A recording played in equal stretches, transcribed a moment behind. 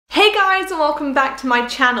Hey guys, and welcome back to my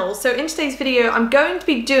channel. So in today's video I'm going to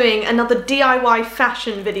be doing another DIY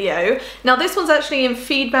fashion video. Now this one's actually in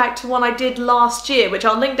feedback to one I did last year, which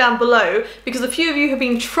I'll link down below, because a few of you have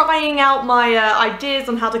been trying out my ideas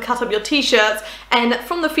on how to cut up your t-shirts, and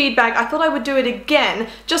from the feedback I thought I would do it again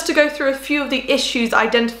just to go through a few of the issues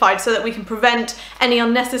identified so that we can prevent any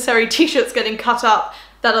unnecessary t-shirts getting cut up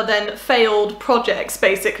that are then failed projects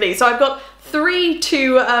basically. So I've got three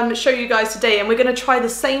to show you guys today, and we're going to try the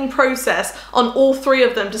same process on all three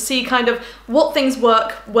of them to see kind of what things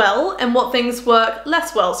work well and what things work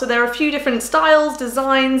less well. So there are a few different styles,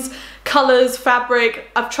 designs, colours, fabric.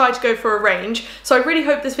 I've tried to go for a range. So I really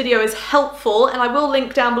hope this video is helpful, and I will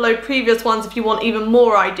link down below previous ones if you want even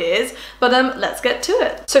more ideas, but let's get to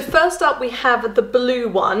it. So first up we have the blue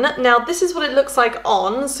one. Now this is what it looks like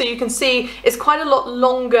on, so you can see it's quite a lot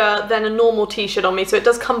longer than a normal t-shirt on me, so it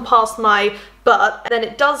does come past my butt, and then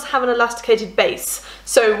it does have an elasticated base,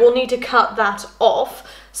 so we'll need to cut that off.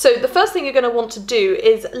 So the first thing you're going to want to do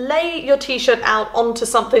is lay your t-shirt out onto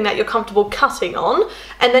something that you're comfortable cutting on,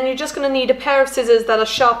 and then you're just going to need a pair of scissors that are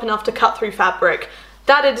sharp enough to cut through fabric.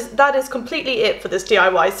 That is completely it for this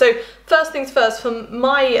DIY. So first things first, for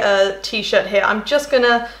my t-shirt here, I'm just going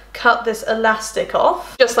to cut this elastic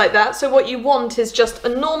off, just like that. So what you want is just a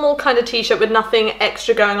normal kind of t-shirt with nothing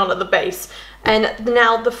extra going on at the base. And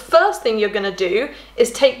now the first thing you're going to do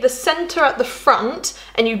is take the center at the front,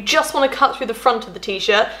 and you just want to cut through the front of the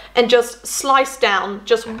t-shirt and just slice down,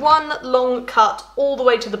 just one long cut all the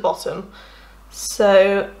way to the bottom.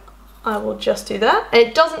 So I will just do that. And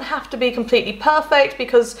it doesn't have to be completely perfect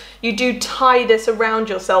because you do tie this around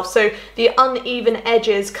yourself, so the uneven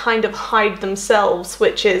edges kind of hide themselves,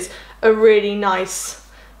 which is a really nice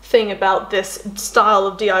thing about this style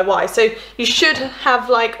of DIY. So you should have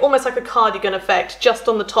like almost like a cardigan effect just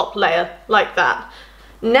on the top layer, like that.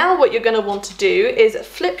 Now what you're going to want to do is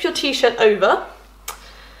flip your t-shirt over,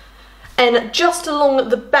 and just along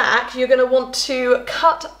the back you're going to want to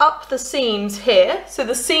cut up the seams here. So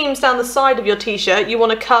the seams down the side of your t-shirt you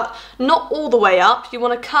want to cut not all the way up, you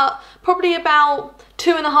want to cut probably about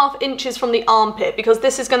 2.5 inches from the armpit, because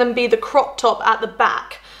this is going to be the crop top at the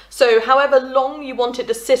back. So however long you want it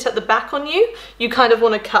to sit at the back on you, you kind of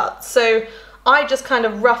want to cut. So I just kind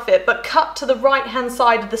of rough it, but cut to the right hand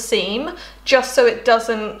side of the seam just so it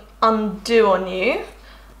doesn't undo on you.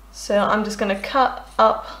 So I'm just going to cut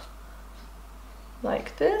up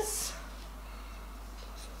like this.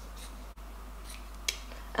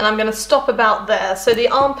 And I'm going to stop about there. So the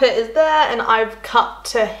armpit is there and I've cut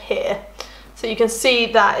to here. So you can see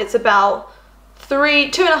that it's about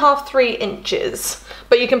 2.5, 3 inches.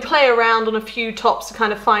 But you can play around on a few tops to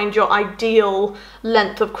kind of find your ideal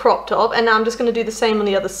length of crop top. And now I'm just going to do the same on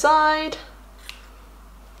the other side.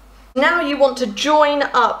 Now you want to join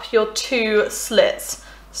up your two slits.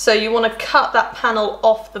 So you want to cut that panel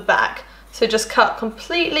off the back. So just cut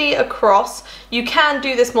completely across. You can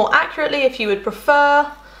do this more accurately if you would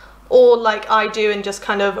prefer, or like I do and just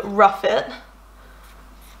kind of rough it.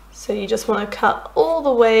 So you just want to cut all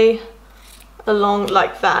the way along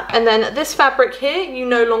like that. And then this fabric here you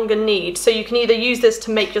no longer need, so you can either use this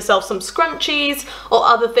to make yourself some scrunchies or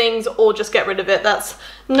other things, or just get rid of it. That's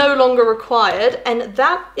no longer required, and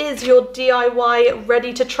that is your DIY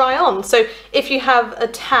ready to try on. So if you have a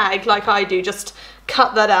tag like I do, just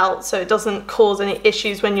cut that out so it doesn't cause any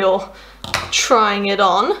issues when you're trying it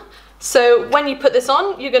on. So when you put this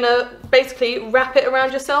on, you're gonna basically wrap it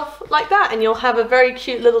around yourself like that, and you'll have a very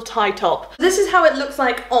cute little tie top. This is how it looks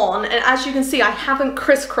like on, and as you can see I haven't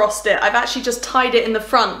crisscrossed it. I've actually just tied it in the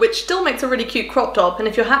front, which still makes a really cute crop top, and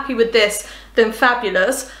if you're happy with this then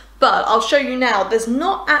fabulous. But I'll show you now, there's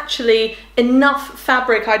not actually enough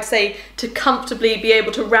fabric, I'd say, to comfortably be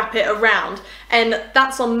able to wrap it around, and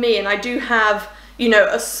that's on me, and I do have, you know,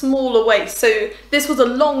 a smaller waist. So this was a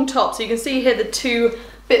long top, so you can see here the two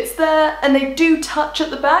bits there, and they do touch at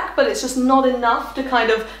the back, but it's just not enough to kind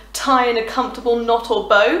of tie in a comfortable knot or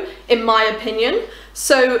bow, in my opinion.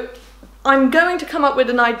 So I'm going to come up with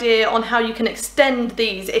an idea on how you can extend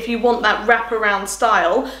these if you want that wraparound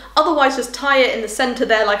style. Otherwise just tie it in the center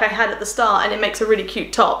there like I had at the start, and it makes a really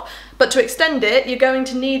cute top. But to extend it, you're going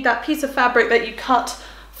to need that piece of fabric that you cut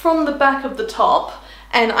from the back of the top,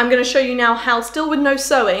 and I'm going to show you now how, still with no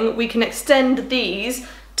sewing, we can extend these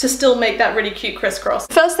to still make that really cute crisscross.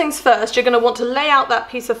 First things first, you're going to want to lay out that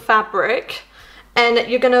piece of fabric, and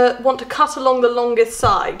you're going to want to cut along the longest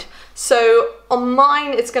side. So on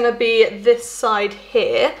mine it's going to be this side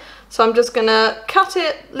here, so I'm just going to cut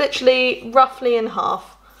it literally roughly in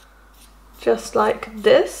half, just like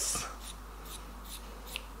this.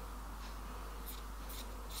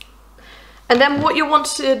 And then what you want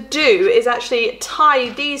to do is actually tie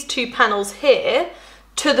these two panels here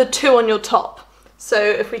to the two on your top. So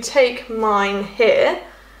if we take mine here,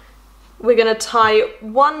 we're going to tie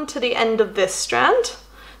one to the end of this strand.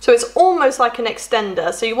 So it's almost like an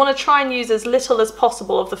extender. So you want to try and use as little as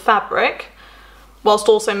possible of the fabric, whilst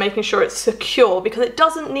also making sure it's secure, because it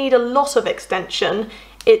doesn't need a lot of extension,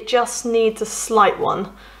 it just needs a slight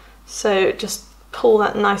one. So just pull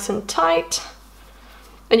that nice and tight,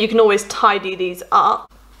 and you can always tidy these up.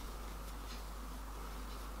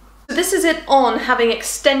 So this is it on, having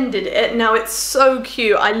extended it. Now it's so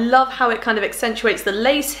cute. I love how it kind of accentuates the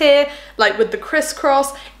lace here, like with the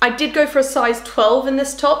crisscross. I did go for a size 12 in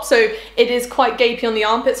this top, so it is quite gapey on the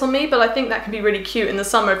armpits on me, but I think that can be really cute in the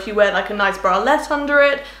summer if you wear like a nice bralette under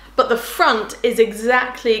it. But the front is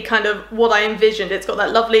exactly kind of what I envisioned. It's got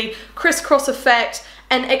that lovely crisscross effect,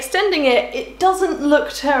 and extending it, it doesn't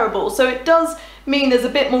look terrible. So it does mean there's a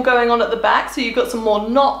bit more going on at the back, so you've got some more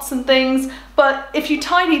knots and things, but if you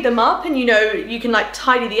tidy them up and you know, you can like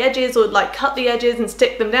tidy the edges or like cut the edges and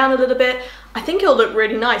stick them down a little bit, I think it'll look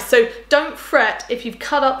really nice. So don't fret if you've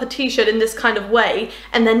cut up a t-shirt in this kind of way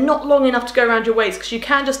and they're not long enough to go around your waist, because you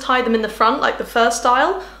can just tie them in the front like the first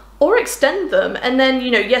style, or extend them, and then,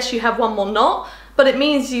 you know, yes, you have one more knot, but it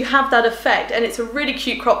means you have that effect, and it's a really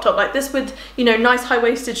cute crop top like this with, you know, nice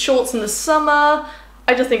high-waisted shorts in the summer.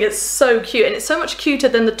 I just think it's so cute, and it's so much cuter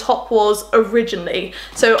than the top was originally.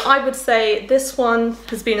 So I would say this one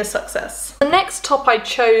has been a success. The next top I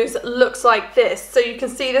chose looks like this. So you can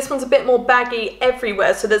see this one's a bit more baggy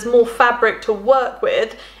everywhere, so there's more fabric to work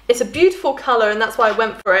with. It's a beautiful colour, and that's why I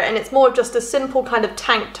went for it, and it's more of just a simple kind of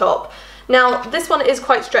tank top. Now this one is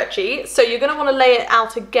quite stretchy, so you're going to want to lay it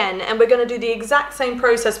out again, and we're going to do the exact same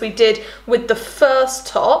process we did with the first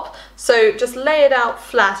top. So just lay it out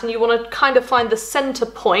flat, and you want to kind of find the center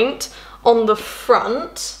point on the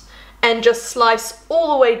front and just slice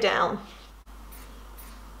all the way down.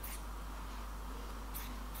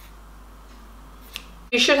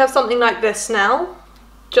 You should have something like this now,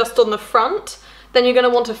 just on the front. Then you're going to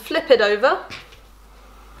want to flip it over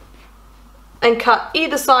and cut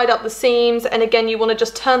either side up the seams, and again you want to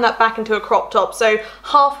just turn that back into a crop top. So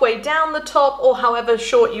halfway down the top, or however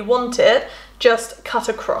short you want it, just cut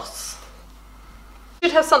across. You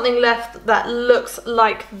should have something left that looks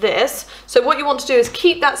like this. So what you want to do is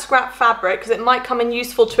keep that scrap fabric, because it might come in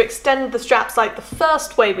useful to extend the straps like the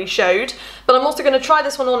first way we showed, but I'm also going to try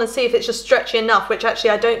this one on and see if it's just stretchy enough, which actually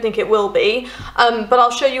I don't think it will be, but I'll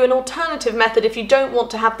show you an alternative method. If you don't want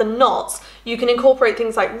to have the knots, you can incorporate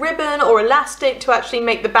things like ribbon or elastic to actually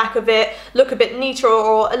make the back of it look a bit neater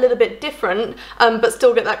or a little bit different, but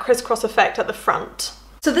still get that crisscross effect at the front.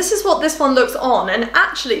 So this is what this one looks on, and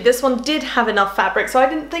actually this one did have enough fabric, so I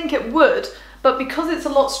didn't think it would, but because it's a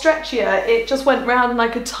lot stretchier, it just went round and I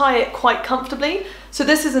could tie it quite comfortably. So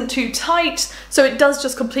this isn't too tight, so it does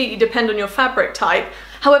just completely depend on your fabric type.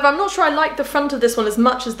 However, I'm not sure I like the front of this one as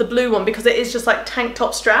much as the blue one, because it is just like tank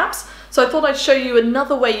top straps. So I thought I'd show you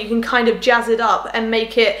another way you can kind of jazz it up and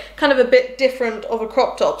make it kind of a bit different of a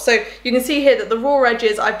crop top. So you can see here that the raw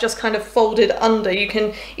edges I've just kind of folded under. You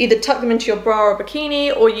can either tuck them into your bra or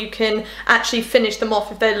bikini, or you can actually finish them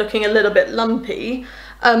off if they're looking a little bit lumpy.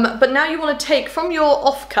 But now you want to take from your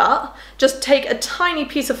offcut, just take a tiny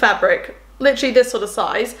piece of fabric, literally this sort of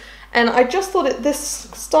size, and I just thought this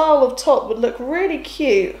style of top would look really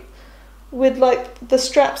cute with like the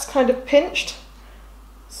straps kind of pinched.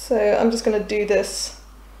 So I'm just going to do this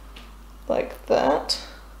like that.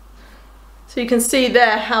 So you can see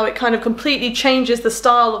there how it kind of completely changes the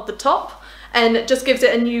style of the top, and it just gives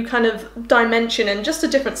it a new kind of dimension and just a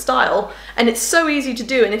different style. And it's so easy to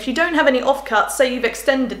do, and if you don't have any offcuts, say you've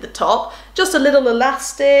extended the top, just a little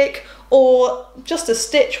elastic or just a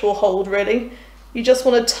stitch will hold really. You just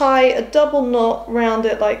want to tie a double knot round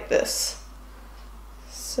it like this.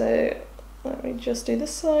 So let me just do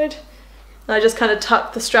this side. And I just kind of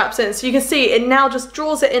tuck the straps in. So you can see it now just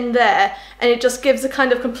draws it in there, and it just gives a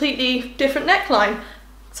kind of completely different neckline.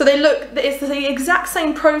 So they look, it's the exact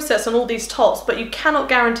same process on all these tops, but you cannot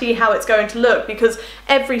guarantee how it's going to look, because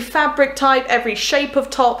every fabric type, every shape of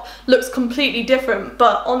top looks completely different,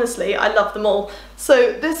 but honestly, I love them all.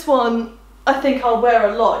 So this one, I think I'll wear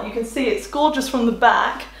a lot. You can see it's gorgeous from the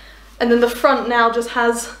back, and then the front now just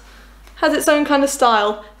has its own kind of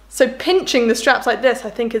style. So pinching the straps like this, I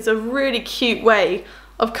think, is a really cute way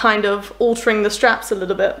of kind of altering the straps a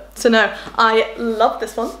little bit. So no, I love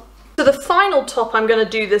this one. So the final top I'm going to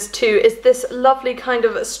do this to is this lovely kind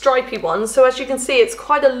of stripy one. So as you can see, it's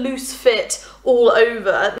quite a loose fit all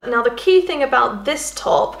over. Now the key thing about this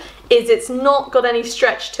top is it's not got any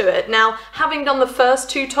stretch to it. Now, having done the first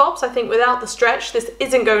two tops, I think without the stretch, this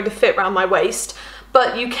isn't going to fit around my waist,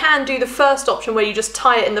 but you can do the first option where you just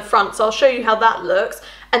tie it in the front, so I'll show you how that looks,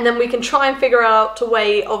 and then we can try and figure out a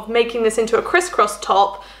way of making this into a crisscross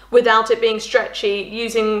top without it being stretchy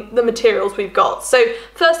using the materials we've got. So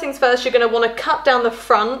first things first, you're going to want to cut down the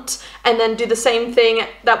front and then do the same thing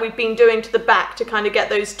that we've been doing to the back to kind of get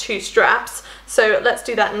those two straps. So let's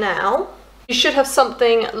do that now. You should have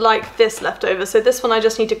something like this left over. So this one I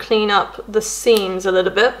just need to clean up the seams a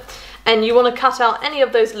little bit. And you want to cut out any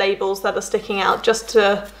of those labels that are sticking out just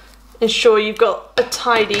to ensure you've got a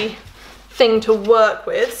tidy thing to work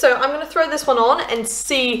with. So I'm going to throw this one on and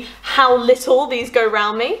see how little these go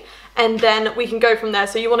around me, and then we can go from there.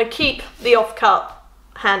 So you want to keep the offcut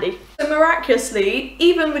handy. So miraculously,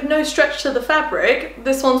 even with no stretch to the fabric,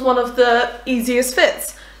 this one's one of the easiest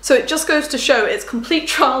fits. So it just goes to show it's complete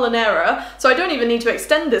trial and error. So I don't even need to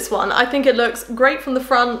extend this one. I think it looks great from the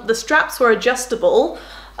front. The straps were adjustable.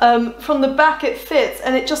 From the back it fits,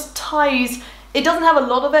 and it just ties. It doesn't have a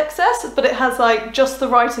lot of excess, but it has like just the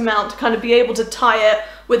right amount to kind of be able to tie it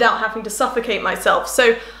without having to suffocate myself.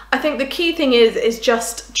 So I think the key thing is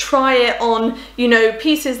just try it on, you know,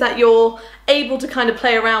 pieces that you're able to kind of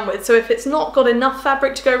play around with. So if it's not got enough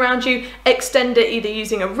fabric to go around you, extend it either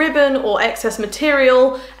using a ribbon or excess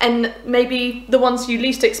material, and maybe the ones you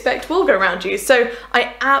least expect will go around you. So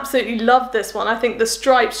I absolutely love this one. I think the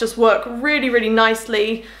stripes just work really, really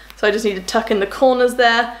nicely. So I just need to tuck in the corners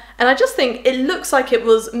there. And I just think it looks like it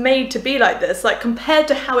was made to be like this. Like compared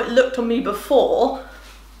to how it looked on me before,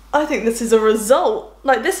 I think this is a result.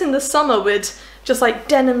 Like this in the summer with just like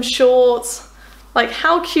denim shorts. Like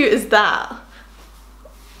how cute is that?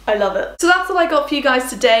 I love it. So that's all I got for you guys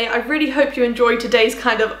today. I really hope you enjoyed today's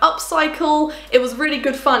kind of upcycle. It was really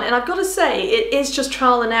good fun, and I've got to say, it is just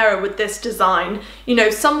trial and error with this design. You know,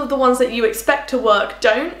 some of the ones that you expect to work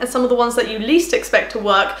don't, and some of the ones that you least expect to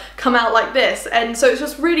work come out like this. And so it's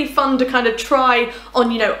just really fun to kind of try on,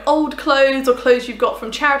 you know, old clothes or clothes you've got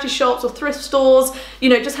from charity shops or thrift stores. You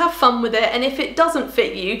know, just have fun with it, and if it doesn't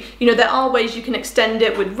fit you, you know, there are ways you can extend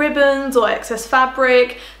it with ribbons or excess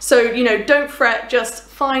fabric. So, you know, don't fret, just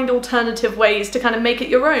find alternative ways to kind of make it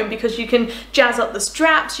your own, because you can jazz up the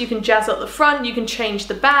straps, you can jazz up the front, you can change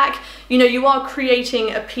the back. You know, you are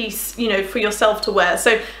creating a piece, you know, for yourself to wear.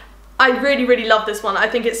 So I really, really love this one. I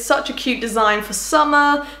think it's such a cute design for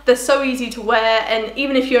summer. They're so easy to wear, and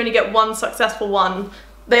even if you only get one successful one,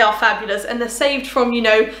 they are fabulous, and they're saved from, you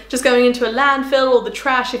know, just going into a landfill or the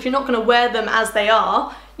trash. If you're not going to wear them as they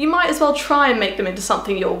are, you might as well try and make them into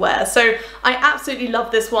something you'll wear. So I absolutely love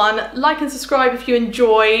this one. Like and subscribe if you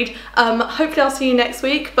enjoyed. Hopefully I'll see you next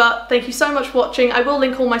week, but thank you so much for watching. I will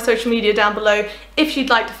link all my social media down below if you'd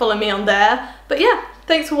like to follow me on there. But yeah,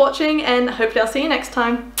 thanks for watching, and hopefully I'll see you next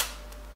time.